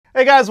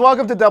Hey guys,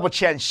 welcome to Double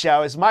Chen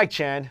Show. It's Mike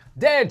Chen.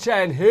 Dan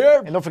Chen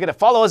here. And don't forget to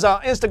follow us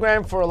on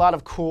Instagram for a lot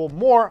of cool,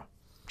 more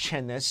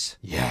Chenness.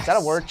 Yes. Is that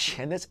a word,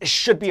 Chenness? It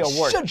should be a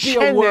word. Should be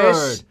a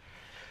word.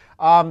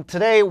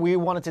 Today we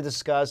wanted to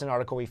discuss an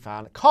article we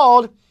found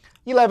called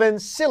 11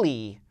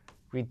 Silly,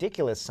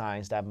 Ridiculous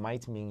Signs That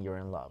Might Mean You're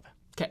in Love.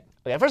 Okay.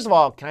 Okay, first of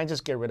all, can I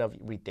just get rid of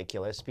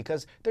ridiculous?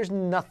 Because there's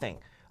nothing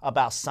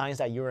about signs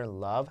that you're in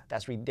love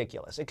that's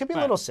ridiculous. It could be a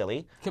little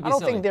silly. Could be I don't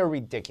silly. think they're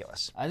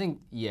ridiculous. I think,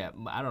 yeah,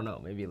 I don't know.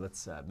 Maybe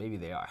maybe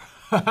they are.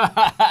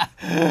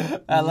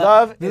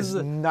 Love is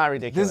not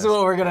ridiculous. This is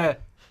what we're going to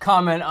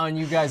comment on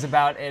you guys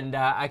about, and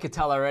I could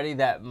tell already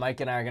that Mike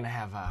and I are going to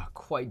have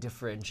quite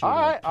differentiated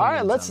All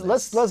right,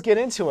 let's get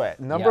into it.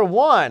 Number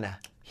one,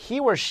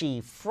 he or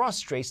she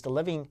frustrates the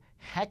living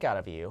heck out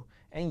of you,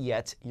 and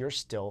yet you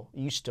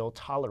still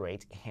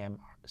tolerate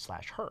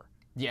him/her.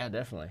 Yeah,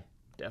 definitely.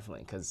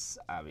 Definitely, because,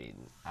 I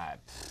mean,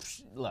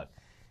 look,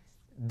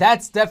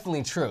 that's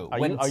definitely true.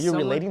 Are you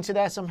relating to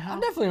that somehow?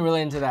 I'm definitely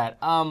relating to that.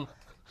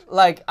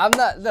 Like, I'm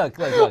not, look.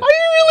 Are you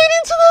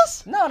relating to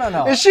this?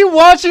 No. Is she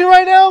watching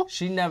right now?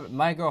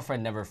 My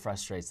girlfriend never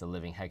frustrates the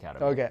living heck out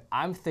of me. Okay.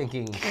 I'm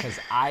thinking because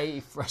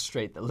I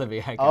frustrate the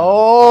living heck out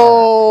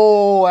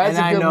of her. That's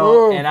a good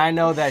move. And I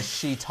know that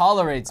she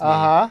tolerates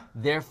me.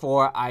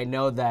 Therefore, I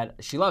know that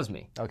she loves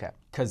me. Okay.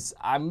 Because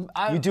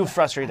you do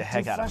frustrate the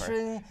heck out of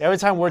her. Every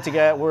time we're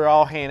together, we're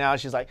all hanging out.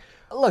 She's like,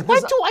 "Look, why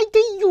do I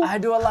date you?" I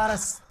do a lot of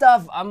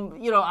stuff. I'm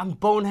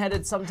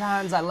boneheaded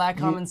sometimes. I lack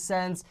common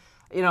sense.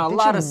 A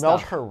lot of stuff. Did you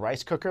melt her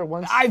rice cooker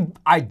once?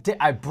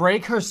 I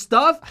break her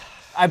stuff.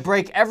 I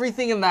break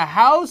everything in the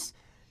house.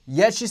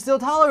 Yet she still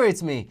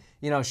tolerates me.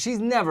 She's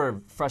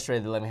never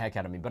frustrated the living heck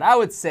out of me. But I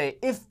would say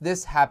if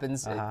this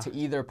happens to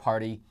either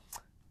party,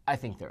 I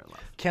think they're in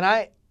love.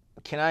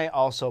 Can I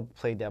also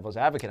play devil's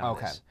advocate on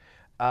this?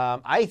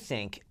 I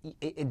think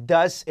it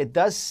does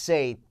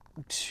say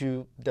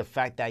to the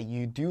fact that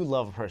you do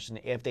love a person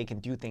if they can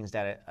do things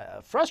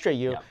that frustrate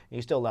you, and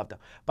you still love them.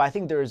 But I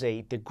think there is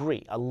a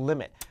degree, a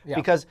limit,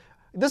 because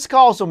this could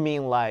also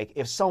mean like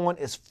if someone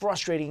is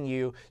frustrating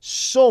you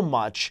so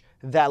much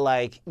that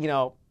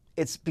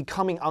it's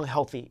becoming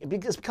unhealthy.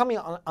 It's becoming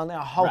an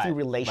unhealthy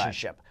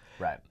relationship.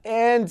 Right.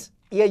 And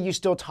yeah, you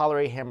still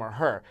tolerate him or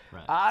her.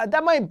 Right.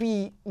 That might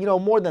be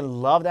more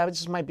than love. That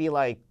just might be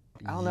like,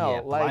 I don't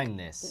know, like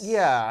blindness.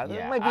 Yeah,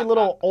 it might be a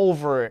little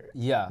over.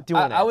 Doing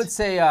it. I would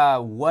say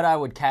what I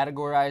would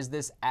categorize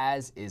this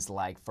as is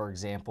like, for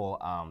example,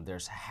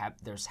 there's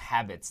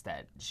habits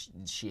that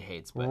she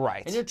hates, but,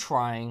 and you're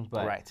trying,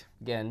 but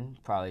again,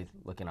 probably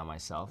looking at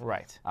myself,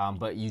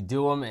 but you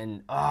do them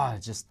and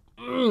just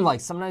like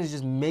sometimes you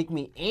just make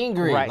me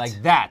angry,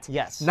 like that.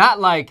 Yes.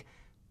 Not like,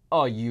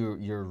 oh,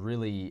 you're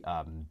really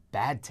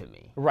bad to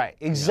me. Right,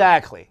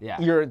 exactly. Yeah.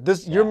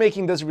 You're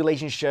making this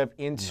relationship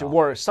into,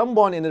 or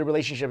someone in the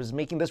relationship is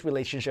making this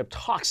relationship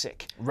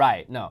toxic.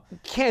 Right, no. You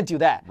can't do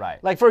that.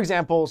 Right. Like, for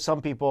example, some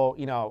people,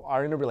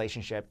 are in a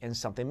relationship and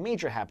something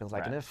major happens,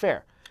 like an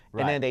affair.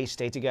 And then they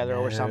stay together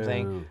or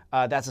something.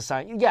 That's a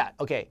sign. Yeah,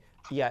 okay.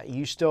 Yeah,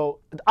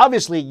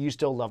 obviously you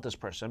still love this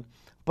person,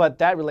 but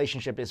that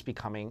relationship is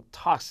becoming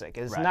toxic.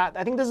 It's not,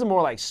 I think this is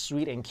more like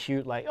sweet and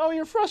cute, like, oh,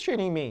 you're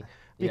frustrating me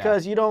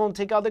because you don't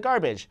take out the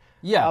garbage.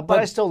 Yeah, but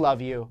I still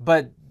love you.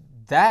 But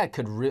that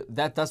could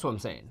that's what I'm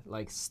saying.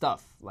 Like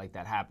stuff like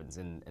that happens,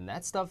 and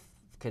that stuff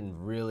can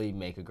really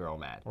make a girl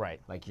mad.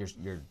 Right. Like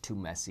you're too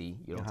messy.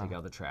 You don't take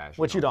out the trash.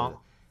 Which you don't.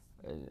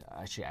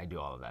 Actually, I do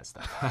all of that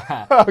stuff.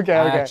 Okay.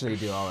 I actually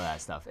do all of that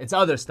stuff. It's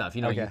other stuff.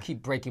 You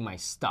keep breaking my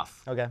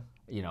stuff. Okay.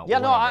 Yeah,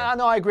 no,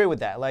 I agree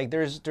with that. Like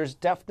there's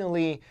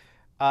definitely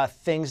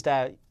things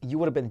that you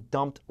would have been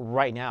dumped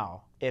right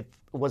now if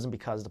it wasn't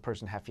because the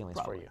person had feelings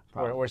for you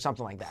or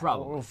something like that.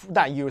 Probably.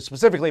 Not you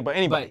specifically, but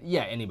anybody. But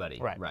yeah, anybody.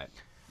 Right.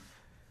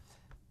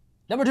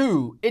 Number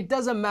 2, it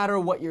doesn't matter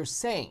what you're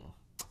saying.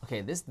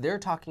 Okay, they're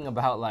talking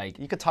about like...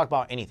 You could talk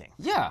about anything.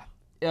 Yeah.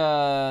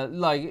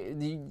 Like,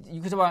 you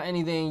could talk about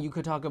anything. You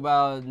could talk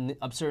about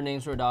absurd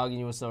names for a dog and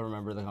you will still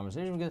remember the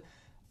conversation. Because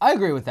I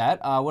agree with that.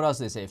 What else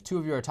do they say? If 2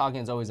 of you are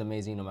talking, it's always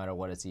amazing no matter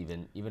what it's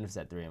even if it's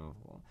at 3 a.m.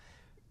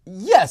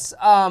 Yes.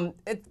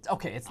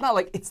 It's not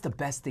like it's the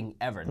best thing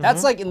ever.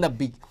 That's like in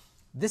the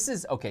this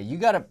is okay. You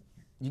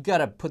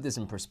gotta put this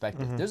in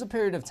perspective. There's a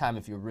period of time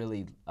if you're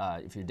really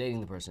if you're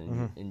dating the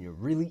person and you're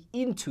really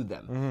into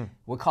them.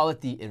 We'll call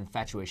it the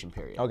infatuation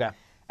period. Okay.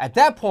 At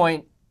that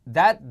point,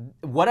 that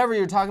whatever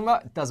you're talking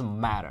about, it doesn't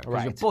matter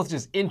because you're both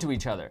just into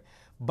each other.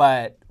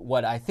 But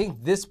what I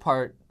think this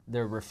part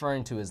they're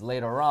referring to is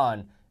later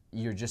on.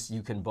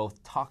 You can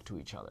both talk to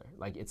each other.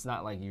 Like it's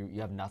not like you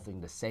have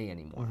nothing to say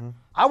anymore.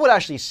 I would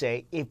actually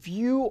say if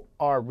you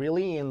are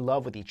really in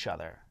love with each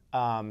other,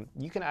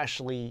 you can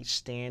actually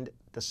stand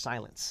the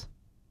silence.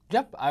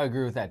 Yep, I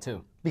agree with that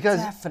too. Because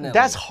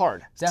that's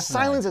hard.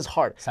 Silence is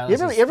hard. You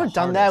ever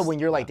done that when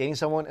you're like dating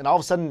someone and all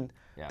of a sudden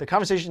the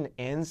conversation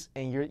ends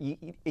and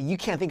you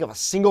can't think of a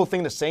single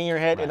thing to say in your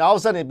head and all of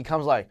a sudden it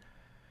becomes like,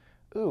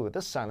 ooh,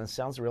 this silence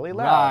sounds really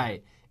loud.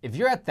 Right. If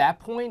you're at that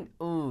point,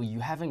 ooh, you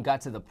haven't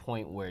got to the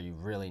point where you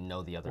really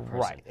know the other person.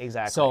 Right,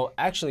 exactly. So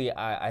actually,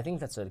 I think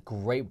that's a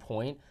great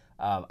point.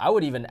 I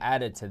would even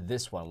add it to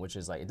this one, which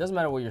is like, it doesn't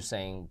matter what you're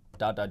saying, ...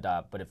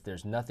 but if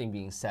there's nothing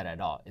being said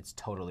at all, it's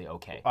totally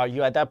okay. Are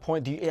you at that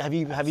point? Have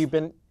you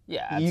been?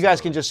 Yeah, You absolutely.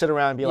 guys can just sit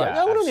around and be like,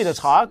 no, we don't need to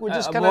talk. We're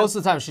just kind of. Most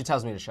of the time, she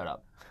tells me to shut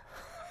up.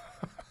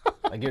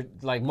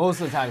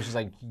 Most of the time, she's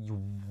like,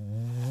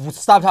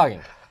 stop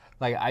talking.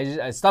 Like,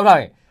 I stop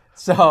talking.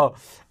 So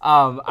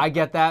I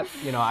get that.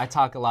 You know, I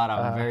talk a lot.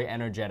 I'm very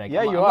energetic.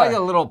 Yeah, I'm you are. like a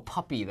little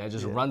puppy that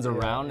just runs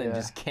around and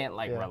just can't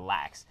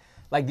relax.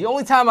 Like the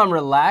only time I'm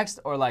relaxed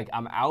or like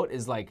I'm out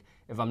is like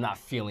if I'm not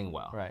feeling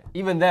well. Right.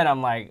 Even then,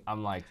 I'm like.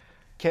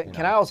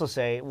 Can I also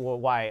say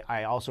why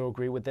I also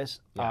agree with this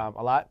a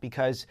lot?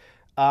 Because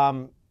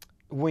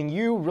when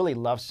you really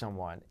love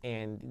someone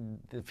and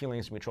the feeling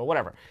is mutual,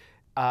 whatever,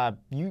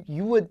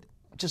 you would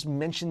just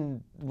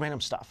mention random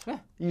stuff. Yeah.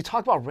 You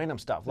talk about random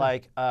stuff,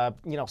 like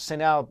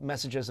send out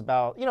messages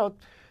about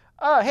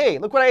hey,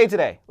 look what I ate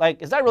today.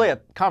 Like, is that really a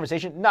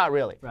conversation? Not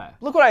really. Right.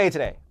 Look what I ate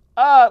today.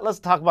 Let's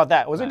talk about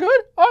that. Was it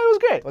good? Oh, it was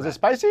great. Was it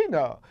spicy?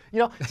 No.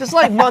 Just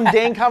like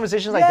mundane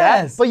conversations like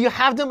that. But you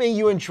have them and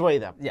you enjoy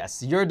them.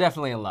 Yes, you're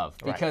definitely in love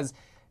because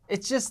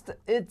it's just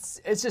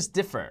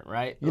different,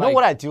 right? You know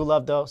what I do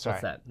love though? Sorry.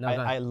 What's that? No,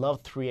 I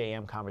love 3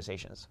 a.m.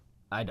 conversations.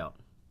 I don't.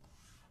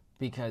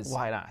 Because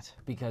why not?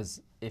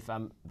 Because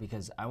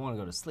I want to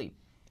go to sleep,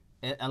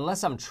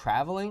 unless I'm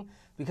traveling.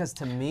 Because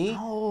to me,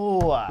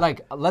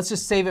 like, let's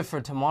just save it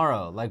for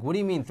tomorrow. Like, what do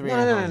you mean 3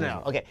 a.m.?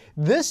 No. Okay,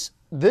 this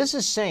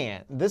is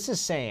saying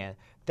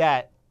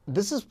that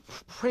this is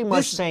pretty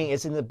much saying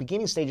it's in the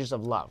beginning stages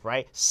of love,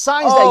 right?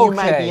 Signs that you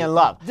might be in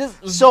love.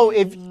 So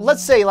if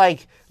let's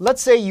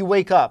say you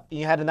wake up and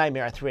you had a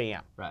nightmare at 3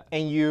 a.m. Right.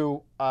 And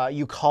you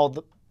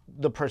called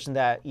the person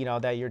that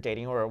that you're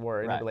dating or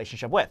were in a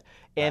relationship with,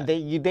 and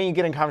then you get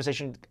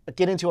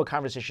into a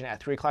conversation at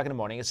 3 o'clock in the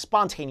morning. It's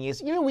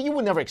spontaneous. You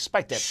would never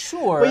expect it.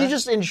 Sure. But you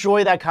just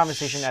enjoy that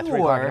conversation at 3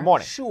 o'clock in the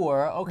morning.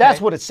 Sure. Okay. That's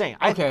what it's saying.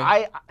 Okay.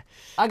 I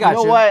got you. You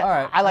know what? All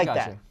right. I like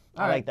that.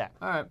 I like that.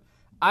 All right.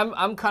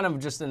 I'm kind of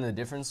just in a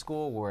different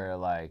school where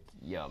like,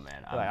 yo,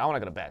 man. I want to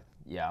go to bed.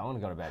 Yeah, I want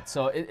to go to bed.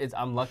 So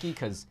I'm lucky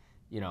because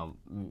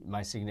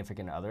my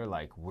significant other,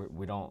 like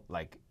we don't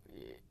like.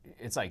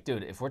 It's like,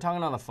 dude, if we're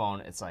talking on the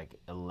phone, it's like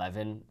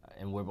 11,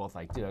 and we're both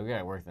like, dude, I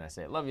gotta work. Then I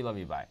say, love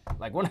you, bye.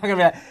 Like, we're not gonna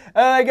be like,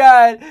 oh my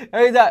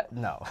God,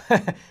 no.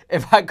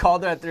 If I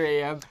called her at 3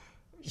 a.m.,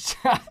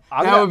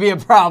 that would be a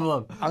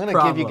problem. I'm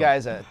gonna give you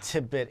guys a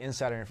tidbit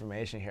insider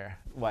information here.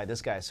 Why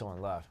this guy is so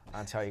in love.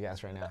 I'll tell you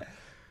guys right now.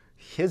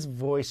 His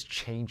voice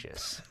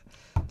changes.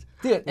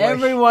 Dude,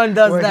 everyone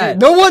does that.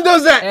 No one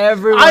does that.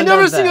 I've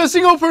never seen a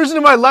single person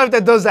in my life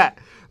that does that.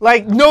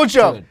 Like, no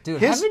joke.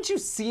 Dude, haven't you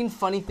seen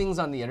funny things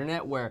on the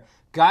internet where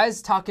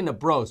guys talking to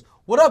bros?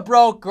 What up,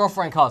 bro?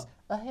 Girlfriend calls.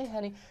 Oh, hey,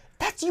 honey.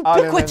 That's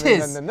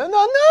ubiquitous.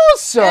 No,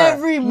 sir.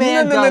 Every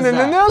man does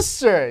that. No,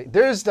 sir.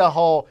 There's the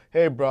whole,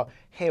 hey, bro.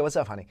 Hey, what's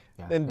up, honey?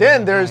 And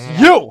then there's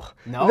you.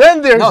 No.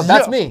 Then there's No,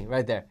 that's me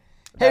right there.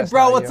 Hey,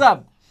 bro, what's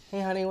up? Hey,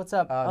 honey, what's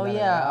up? I'm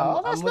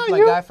with my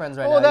guy friends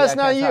right now. Oh, that's Yeah,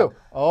 not can't you. talk.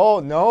 Oh,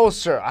 no,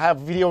 sir. I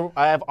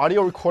have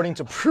audio recording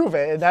to prove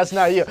it, and that's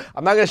not you.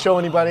 I'm not gonna show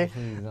anybody.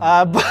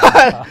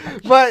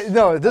 But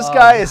no, this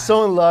guy is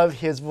so in love.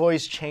 His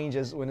voice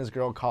changes when his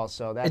girl calls.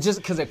 So that's It's just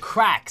because it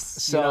cracks.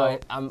 So-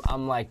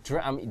 I'm like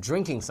I'm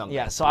drinking something.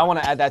 yeah. So I want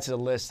to add that to the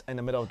list in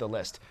the middle of the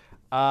list.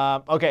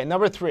 Okay,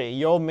 number 3.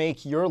 You'll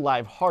make your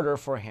life harder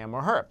for him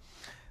or her.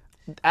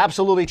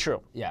 Absolutely true.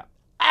 Yeah.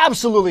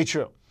 Absolutely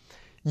true.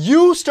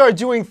 You start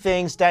doing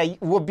things that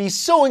will be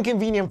so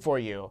inconvenient for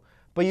you,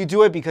 but you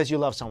do it because you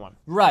love someone.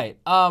 Right.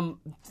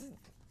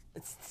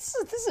 This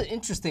is an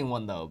interesting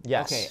one though.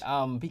 Yes.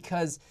 Okay.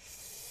 Because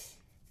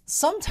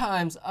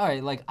sometimes, all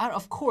right, like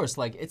of course,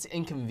 like it's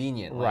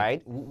inconvenient. Like,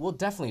 Right. We'll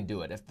definitely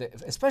do it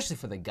especially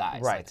for the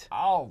guys. Right.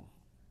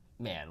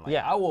 Like,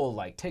 Yeah. I will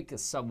like take a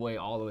subway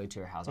all the way to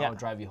your house. Yeah. I'll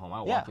drive you home.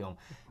 I'll Yeah. walk you home.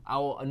 I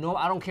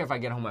don't care if I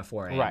get home at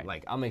 4 a.m. Right.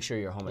 Like I'll make sure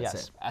you're home at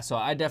Yes. 6. So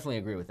I definitely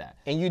agree with that.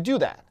 And you do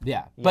that.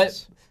 Yeah, Yes.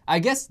 but I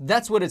guess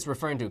that's what it's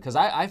referring to because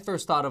I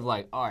first thought of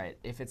like, all right,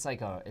 if it's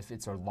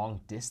a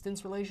long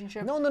distance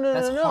relationship, No.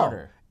 that's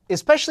harder.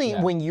 Especially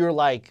when you're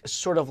like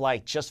sort of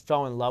like just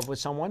fell in love with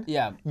someone.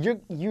 Yeah.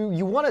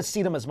 You want to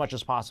see them as much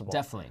as possible.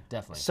 Definitely.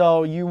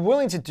 So you're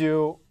willing to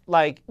do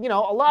like a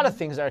lot of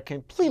things that are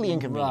completely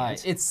inconvenient.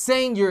 Right. It's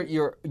saying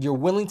you're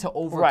willing to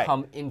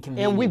overcome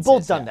inconveniences. And we've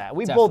both done Yeah, that.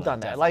 We've definitely, both done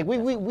that.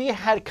 definitely, Like we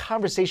had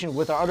conversation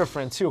with our other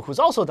friend too, who's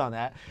also done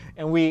that,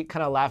 and we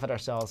kind of laugh at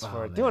ourselves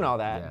for doing all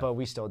that, but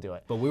we still do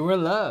it. But we were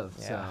in love,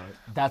 so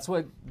that's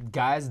what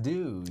guys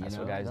do. That's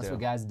what That's what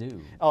guys do.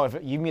 Oh, if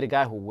you meet a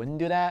guy who wouldn't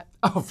do that,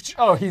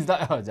 Oh, he's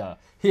not. Oh, no.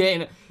 He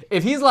ain't.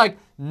 If he's like,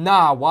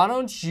 nah, why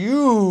don't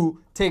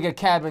you take a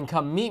cab and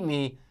come meet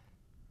me?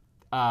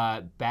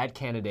 bad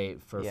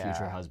candidate for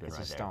future husband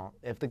right there. Don't.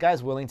 If the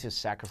guy's willing to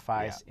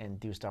sacrifice and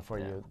do stuff for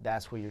you,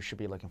 that's what you should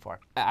be looking for.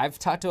 I've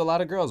talked to a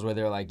lot of girls where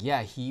they're like,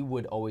 yeah, he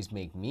would always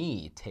make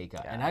me take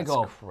a, and I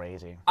go,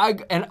 crazy.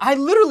 I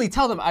literally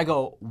tell them, I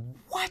go,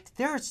 what?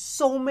 There are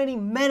so many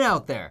men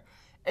out there.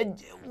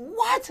 And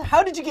what?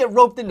 How did you get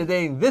roped into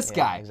dating this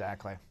guy?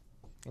 Exactly.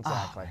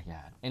 Oh my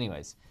God.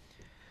 Anyways.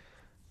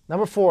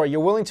 Number 4, you're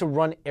willing to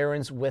run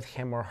errands with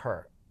him or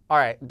her. All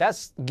right,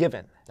 that's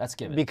given. That's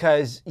given.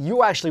 Because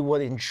you actually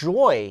would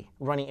enjoy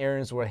running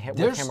errands with him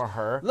or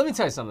her. Let me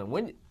tell you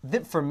something.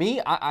 For me,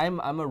 I'm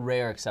a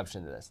rare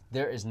exception to this.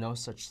 There is no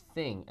such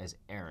thing as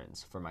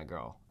errands for my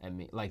girl and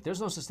me. Like,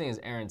 there's no such thing as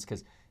errands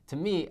because to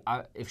me,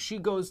 if she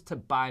goes to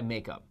buy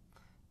makeup,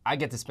 I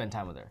get to spend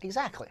time with her.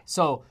 Exactly.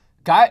 So,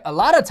 a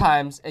lot of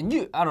times, and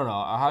I don't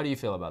know, how do you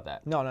feel about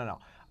that? No.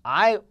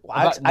 I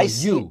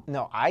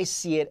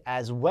see it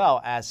as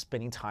well as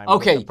spending time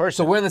with the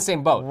person. So we're in the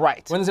same boat.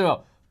 Right. We're in the same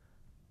boat.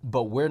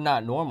 But we're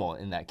not normal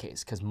in that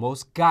case because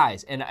most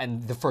guys,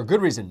 for a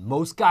good reason,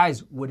 most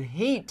guys would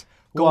hate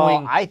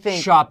going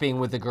shopping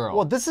with a girl.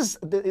 Well,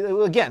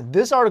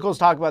 this article is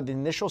talking about the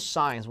initial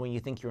signs when you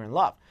think you're in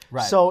love.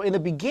 Right. So in the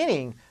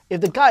beginning, if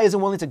the guy isn't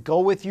willing to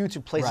go with you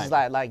to places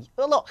like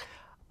look,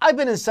 I've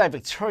been inside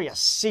Victoria's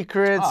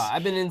Secrets.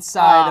 I've been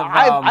inside of...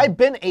 I've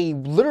been a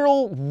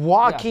literal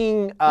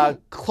walking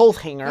clothes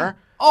hanger.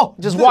 Oh,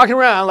 just walking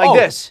around like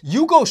this.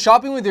 You go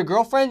shopping with your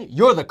girlfriend,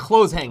 you're the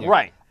clothes hanger.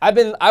 Right.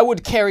 I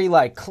would carry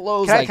like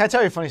clothes. Can I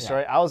tell you a funny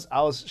story? I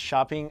was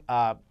shopping.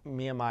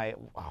 Me and my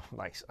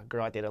a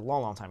girl I dated a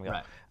long time ago.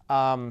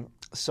 Right.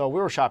 So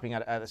we were shopping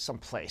at some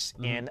place,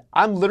 and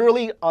I'm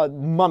literally a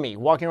mummy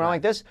walking around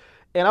like this,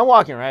 and I'm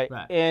walking right,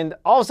 and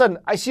all of a sudden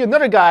I see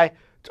another guy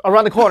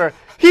around the corner.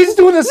 He's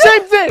doing the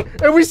same thing,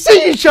 and we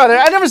see each other.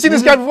 I never seen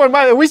this guy before in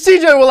my life. We see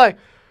each other. We're like,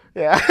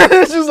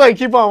 it's just like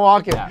keep on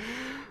walking. Yeah.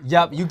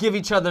 Yep, you give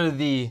each other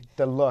the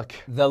look.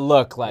 The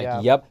look,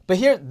 like, yep. But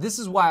this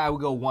is why I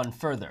would go one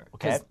further.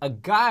 Because a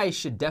guy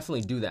should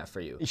definitely do that for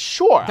you.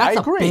 Sure, I agree.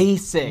 That's a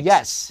basic.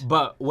 Yes.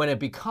 But when it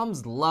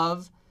becomes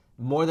love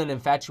more than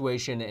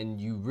infatuation and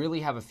you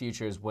really have a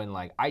future is when,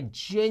 like, I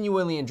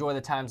genuinely enjoy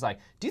the times, like,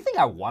 do you think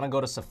I want to go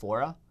to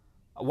Sephora?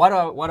 Why do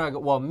I go?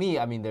 Well, me,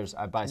 I mean,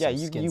 I buy some skin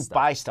stuff. Yeah, you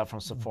buy stuff from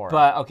Sephora.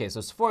 But, okay,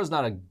 so Sephora's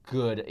not a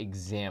good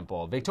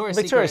example. Victoria's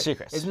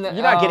Secrets. Isn't that,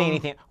 you're not getting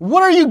anything.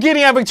 What are you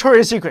getting at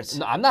Victoria's Secrets?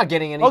 No, I'm not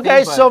getting anything.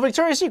 Okay, so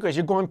Victoria's Secrets,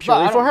 you're going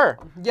purely for her.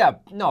 Yeah,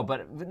 no,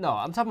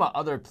 I'm talking about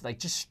other, like,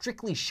 just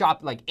strictly shop,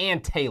 like Ann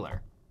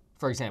Taylor,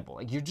 for example.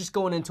 Like, you're just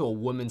going into a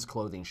women's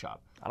clothing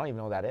shop. I don't even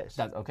know what that is.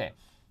 That's okay.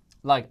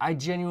 Like, I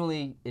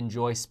genuinely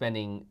enjoy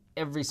spending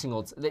every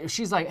single...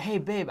 She's like, hey,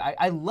 babe,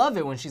 I love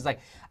it when she's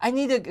like, I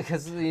need to...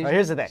 Because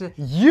here's the thing.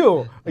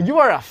 You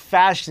are a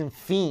fashion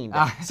fiend.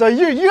 So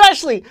you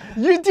actually,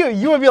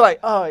 you would be like,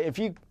 oh, if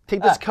you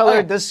take this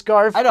color, this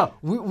scarf. I know.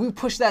 We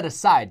push that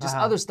aside. Just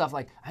other stuff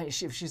like,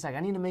 if she's like, I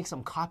need to make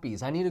some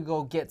copies. I need to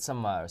go get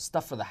some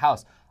stuff for the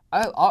house.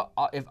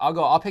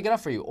 I'll pick it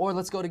up for you. Or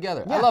let's go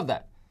together. Yeah. I love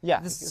that.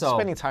 Yeah,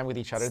 spending time with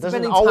each other. It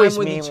doesn't always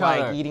mean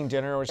like eating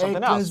dinner or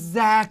something else.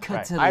 Exactly.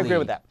 Right. I agree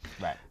with that.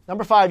 Right.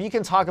 Number 5, you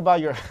can talk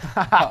about your...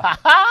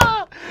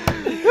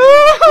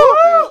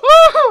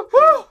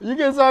 You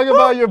can talk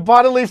about your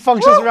bodily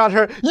functions around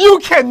her. You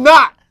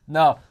cannot!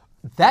 No.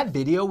 That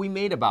video we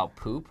made about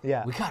poop, we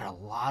Yeah. got a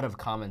lot of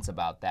comments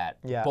about that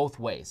Yeah. both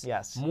ways.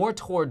 Yes. More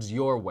towards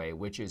your way,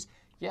 which is,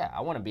 yeah,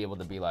 I want to be able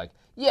to be like,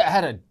 yeah, I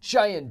had a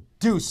giant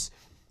deuce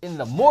in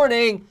the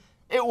morning.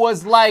 It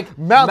was like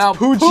Mount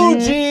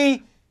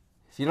Fuji.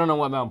 If you don't know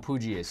what Mount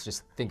Fuji is,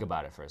 just think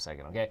about it for a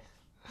second, okay?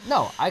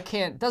 No, I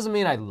can't. Doesn't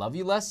mean I love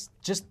you less.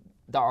 Just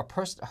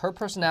her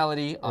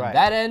personality on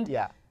that end.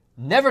 Yeah.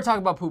 Never talk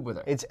about poop with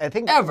her. I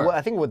think ever.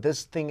 I think what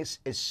this thing is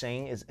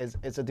saying is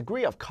a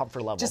degree of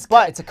comfort level.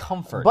 But it's a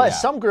comfort. But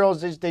some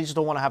girls they just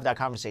don't want to have that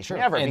conversation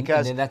ever because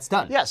and then that's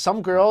done. Yeah,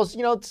 some girls,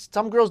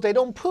 they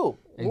don't poo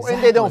Exactly.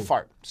 and they don't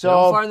fart. So they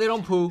don't fart and they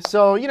don't poo.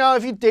 So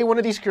if you date one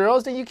of these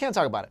girls, then you can't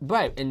talk about it.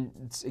 Right, and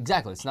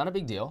it's not a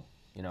big deal,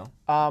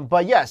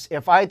 But yes,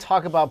 if I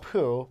talk about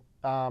poo,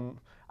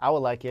 I would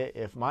like it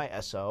if my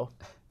SO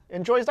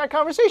enjoys that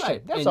conversation.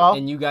 Right. That's all.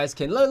 And you guys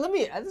can let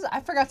me. I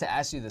forgot to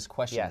ask you this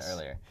question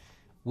earlier.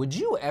 Would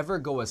you ever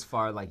go as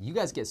far, like, you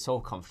guys get so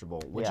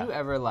comfortable, would you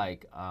ever,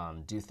 like,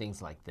 do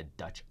things like the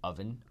Dutch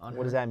oven on her?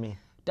 What does that mean?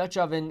 Dutch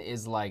oven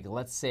is like,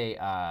 let's say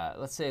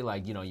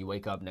like, you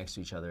wake up next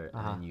to each other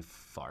and then you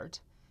fart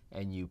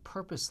and you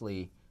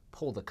purposely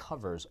pull the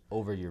covers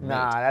over your mate.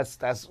 Nah,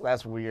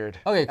 that's weird.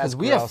 Okay, because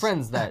we have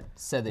friends that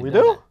said they we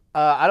do.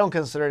 I don't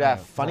consider that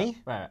funny.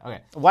 Right,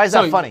 okay. Why is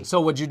that funny?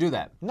 So would you do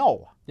that?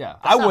 No. Yeah,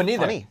 I wouldn't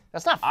either. Funny.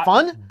 That's not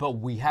fun. But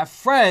we have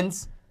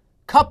friends,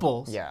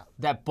 couples,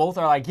 that both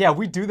are like, yeah,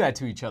 we do that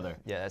to each other.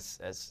 Yeah,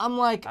 that's. I'm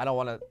like, I don't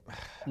want to.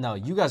 No,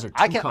 you guys are too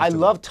comfortable. I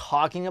love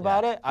talking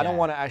about it. I don't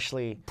want to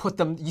actually put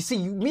them. You see,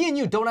 me and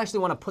you don't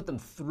actually want to put them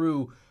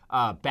through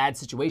bad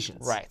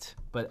situations. Right.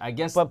 But I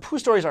guess. But poo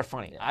stories are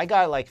funny. I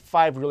got like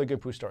 5 really good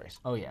poo stories.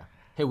 Oh yeah.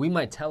 Hey, we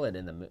might tell it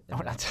in the.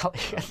 I'm not telling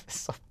you.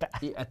 It's so bad.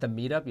 At the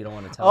meetup, you don't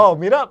want to tell. Oh,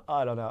 meetup?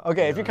 I don't know.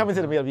 Okay, if you're coming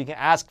to the meetup, you can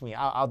ask me.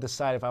 I'll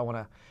decide if I want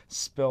to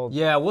spill.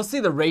 Yeah, we'll see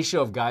the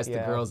ratio of guys to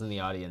girls in the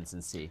audience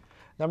and see.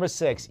 Number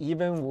 6,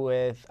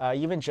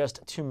 even just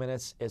 2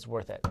 minutes is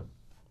worth it.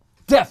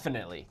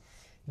 Definitely.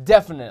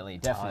 That's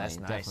nice.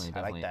 Definitely.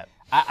 I like that.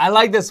 I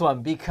like this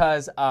one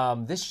because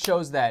this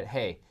shows that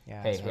hey,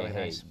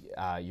 nice.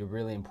 You're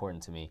really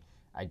important to me.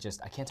 I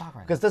can't talk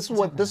right now. Because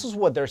this is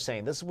what they're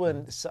saying. This is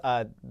when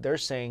they're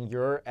saying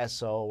your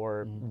SO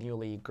or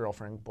newly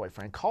girlfriend,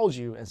 boyfriend calls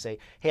you and say,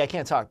 hey, I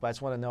can't talk, but I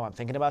just want to know I'm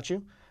thinking about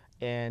you,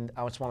 and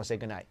I just want to say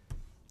goodnight.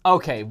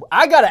 Okay,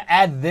 I gotta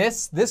add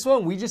this. This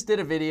one, we just did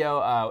a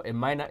video. It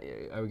might not.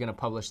 Are we gonna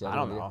publish that? I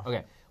don't know.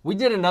 Okay, we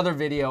did another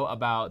video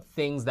about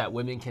things that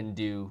women can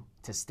do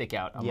to stick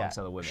out amongst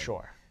other women.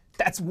 Sure.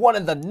 That's one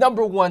of the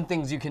 #1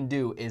 things you can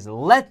do is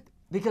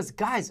because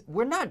guys,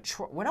 we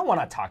don't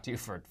want to talk to you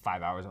for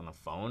 5 hours on the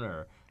phone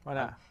or. Why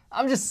not?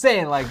 I'm just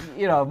saying, like,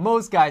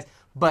 most guys,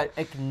 but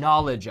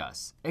acknowledge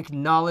us.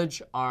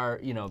 Acknowledge our,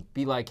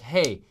 be like,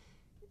 hey,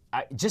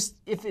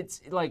 if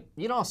it's like,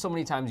 so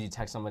many times you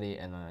text somebody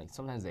and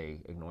sometimes they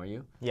ignore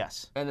you.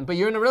 Yes. But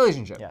you're in a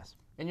relationship. Yes.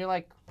 And you're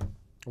like,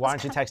 why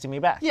aren't you texting me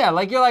back? yeah,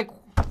 like you're like,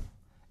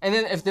 and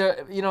then if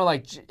they're,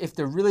 if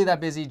they're really that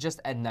busy,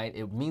 just at night,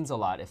 it means a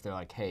lot if they're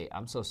like, hey,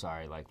 I'm so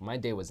sorry, like my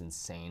day was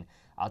insane.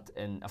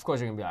 And of course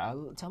you're gonna be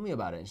like, tell me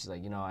about it. And she's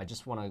like, I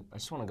just wanna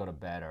go to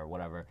bed or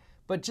whatever.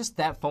 But just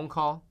that phone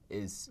call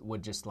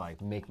would just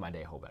like make my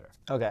day whole better.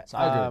 Okay. So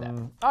I agree with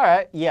that. All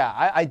right.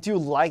 Yeah, I do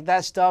like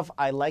that stuff.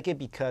 I like it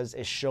because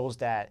it shows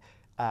that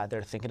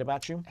they're thinking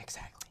about you.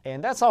 Exactly.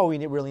 And that's all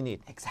we really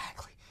need.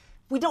 Exactly.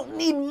 We don't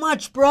need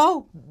much,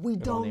 bro. We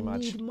don't need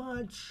much.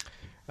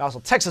 And also,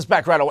 text us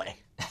back right away.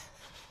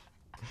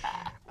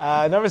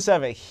 Number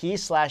 7,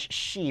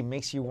 he/she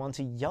makes you want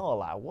to yell a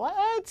lot.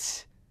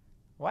 What?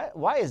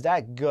 Why is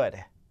that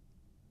good?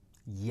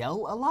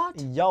 Yell a lot?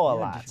 Yell a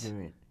lot.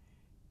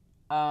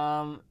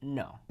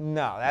 No.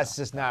 No, that's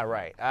just not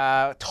right.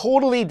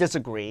 Totally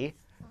disagree.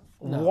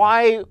 No.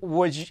 Why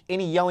would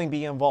any yelling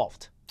be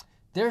involved?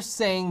 They're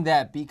saying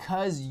that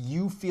because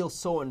you feel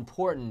so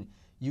important,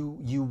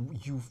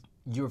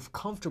 you're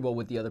comfortable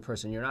with the other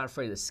person. You're not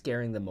afraid of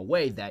scaring them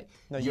away. That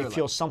you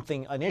feel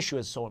an issue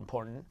is so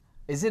important.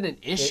 Is it an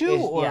issue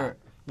or yeah,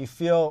 you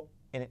feel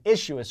an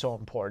issue is so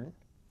important?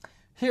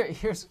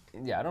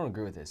 I don't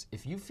agree with this.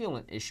 If you feel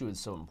an issue is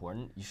so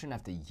important, you shouldn't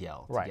have to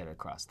yell to get it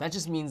across. That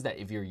just means that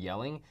if you're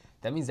yelling,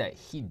 that means that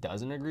he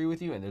doesn't agree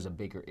with you and there's a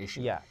bigger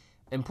issue. Yeah.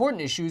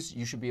 Important issues,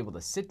 you should be able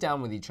to sit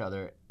down with each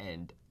other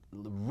and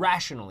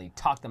rationally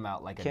talk them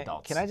out like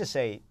adults. Can I just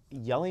say,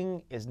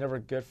 yelling is never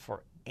good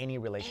for any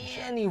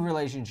relationship. Any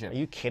relationship. Are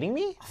you kidding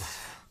me?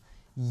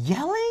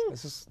 Yelling?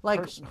 This is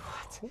like,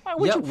 why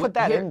would you put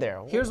that in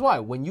there? Here's why.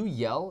 When you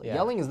yell,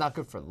 yelling is not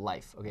good for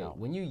life. Okay. No.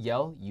 When you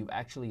yell, you've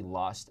actually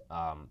lost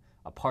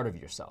a part of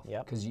yourself.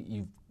 Because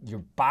your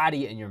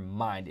body and your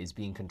mind is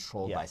being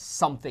controlled by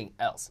something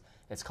else.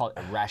 It's called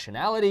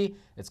irrationality.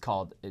 It's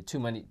called too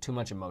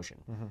much emotion,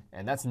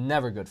 and that's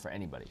never good for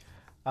anybody.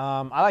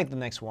 I like the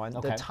next one.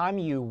 Okay. The time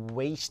you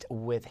waste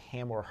with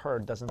him or her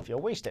doesn't feel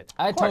wasted.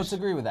 I totally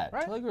agree with that.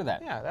 Right? Totally agree with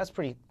that. Yeah, that's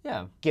pretty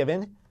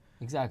given.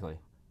 Exactly.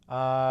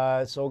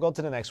 So we'll go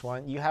to the next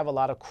one. You have a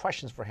lot of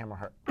questions for him or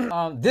her.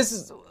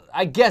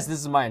 I guess this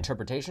is my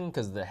interpretation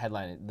because the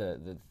headline,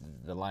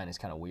 the line is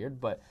kind of weird,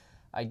 but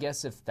I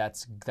guess if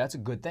that's a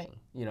good thing.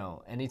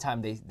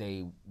 Anytime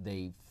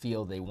they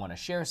feel they want to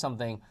share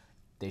something,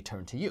 they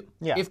turn to you.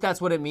 Yeah. If that's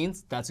what it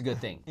means, that's a good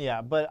thing.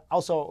 Yeah, but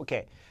also,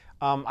 okay,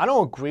 I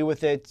don't agree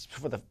with it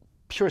for the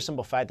pure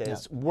simple fact that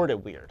it's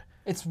worded weird.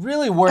 It's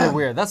really worded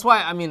weird. That's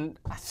why, you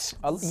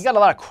got a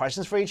lot of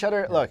questions for each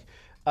other. Look,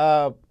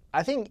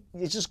 I think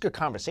it's just good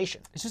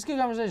conversation. It's just good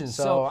conversation.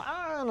 So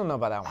I don't know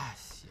about that one.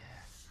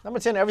 Number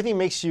 10, everything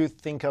makes you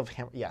think of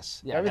him.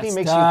 Yes, everything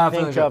makes you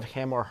think of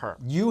him or her.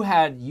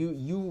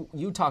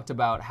 You talked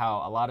about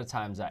how a lot of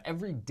times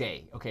every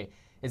day, okay,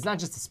 it's not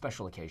just a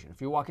special occasion. If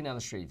you're walking down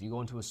the street, if you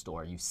go into a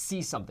store, you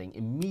see something,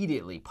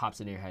 immediately pops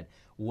into your head,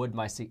 would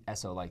my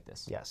SO like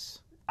this?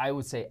 Yes. I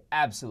would say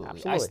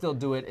absolutely. I still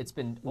do it. It's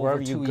been over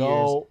wherever 2 you years.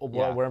 Go,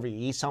 wherever you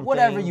eat something.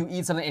 Whatever you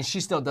eat something, and she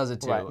still does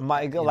it too. Right.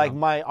 One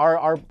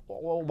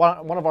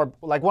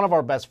of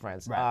our best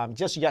friends. Right.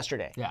 Just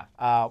yesterday.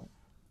 Yeah.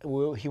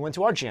 He went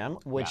to our gym,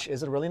 which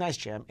is a really nice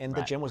gym, and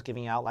the gym was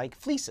giving out like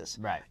fleeces.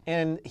 Right.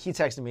 And he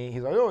texted me.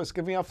 He's like, "Oh, it's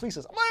giving out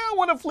fleeces." I'm like, "I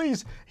want a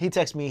fleece." He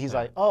texted me. He's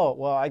like, "Oh,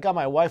 well, I got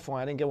my wife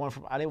one.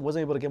 I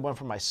wasn't able to get one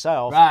for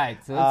myself. Right.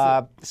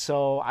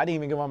 So I didn't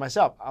even get one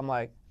myself." I'm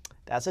like,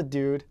 "That's a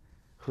dude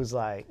who's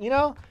like,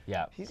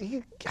 yeah,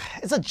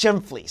 it's a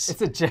gym fleece.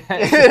 It's a gym.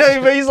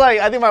 But he's like,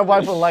 I think my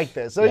wife would like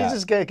this, so he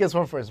just gets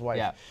one for his wife.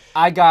 Yeah,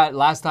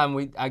 last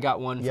time I got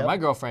one for my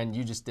girlfriend.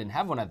 You just didn't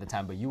have one at the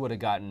time, but you would have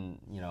gotten,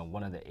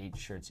 one of the 8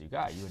 shirts you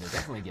got. You would have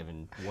definitely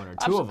given 1 or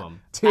 2 of them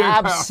to your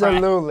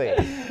Absolutely,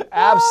 girlfriend.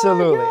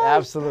 absolutely,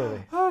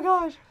 absolutely. Oh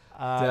gosh.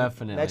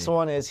 Definitely. Next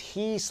one is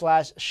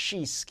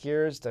he/she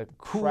scares the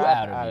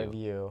crap out of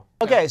you.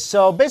 Okay,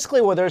 so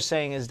basically what they're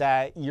saying is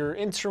that you're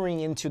entering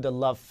into the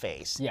love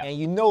phase, and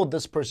you know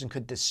this person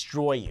could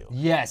destroy you.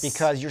 Yes.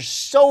 Because you're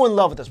so in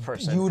love with this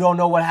person. You don't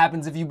know what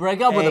happens if you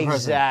break up with a person.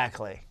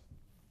 Exactly.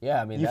 Yeah,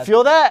 I mean, you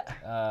feel that?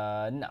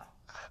 No.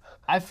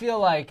 I feel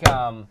like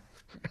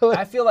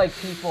I feel like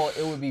people,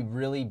 it would be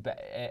really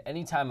bad.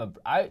 Anytime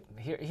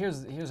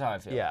here's how I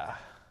feel. Yeah.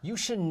 You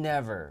should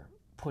never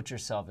put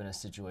yourself in a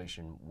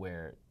situation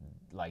where,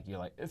 like, you're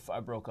like, if I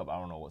broke up, I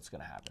don't know what's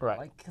gonna happen. Right.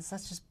 Like, because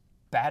that's just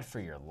bad for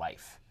your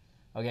life.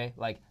 Okay.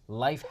 Like,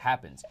 life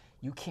happens.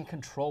 You can't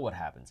control what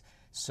happens.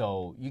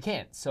 So you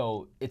can't.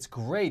 So it's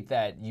great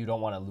that you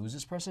don't want to lose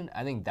this person.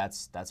 I think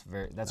that's a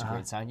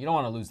great sign. You don't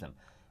want to lose them.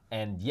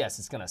 And yes,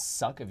 it's gonna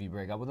suck if you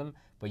break up with them,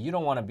 but you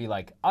don't want to be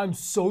like, I'm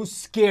so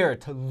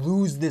scared to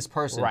lose this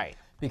person. Right.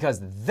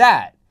 Because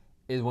that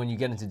is when you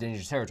get into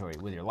dangerous territory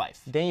with your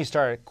life. Then you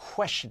start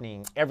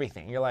questioning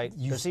everything. You're like,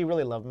 does he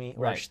really love me?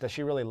 Or Right. does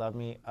she really love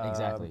me?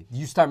 Exactly.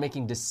 You start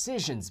making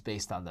decisions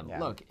based on them. Yeah.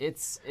 Look,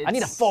 it's I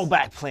need a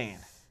fallback plan.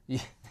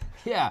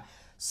 Yeah.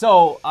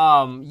 So,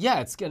 I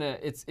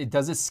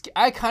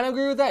kind of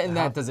agree with that in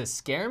that does it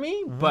scare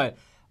me? But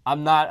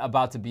I'm not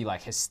about to be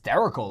like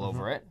hysterical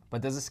over it.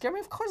 But does it scare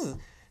me? Of course.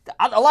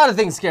 A lot of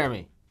things scare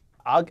me.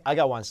 I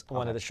got one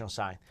additional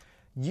sign.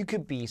 You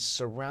could be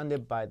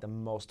surrounded by the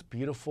most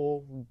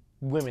beautiful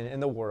women in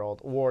the world,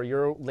 or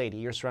you're a lady,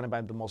 you're surrounded by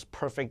the most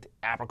perfect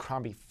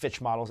Abercrombie Fitch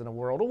models in the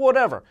world, or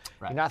whatever.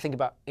 Right. You're not thinking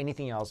about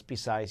anything else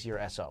besides your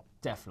SO.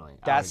 Definitely.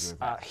 That's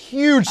a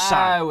huge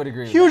sign. I would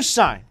agree with huge that.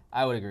 Sign.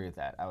 I would agree with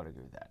that.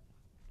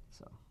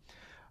 So.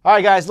 All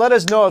right, guys, let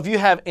us know if you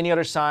have any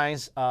other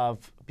signs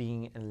of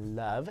being in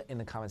love in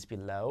the comments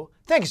below.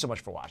 Thank you so much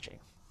for watching.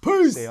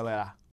 Peace. See you later.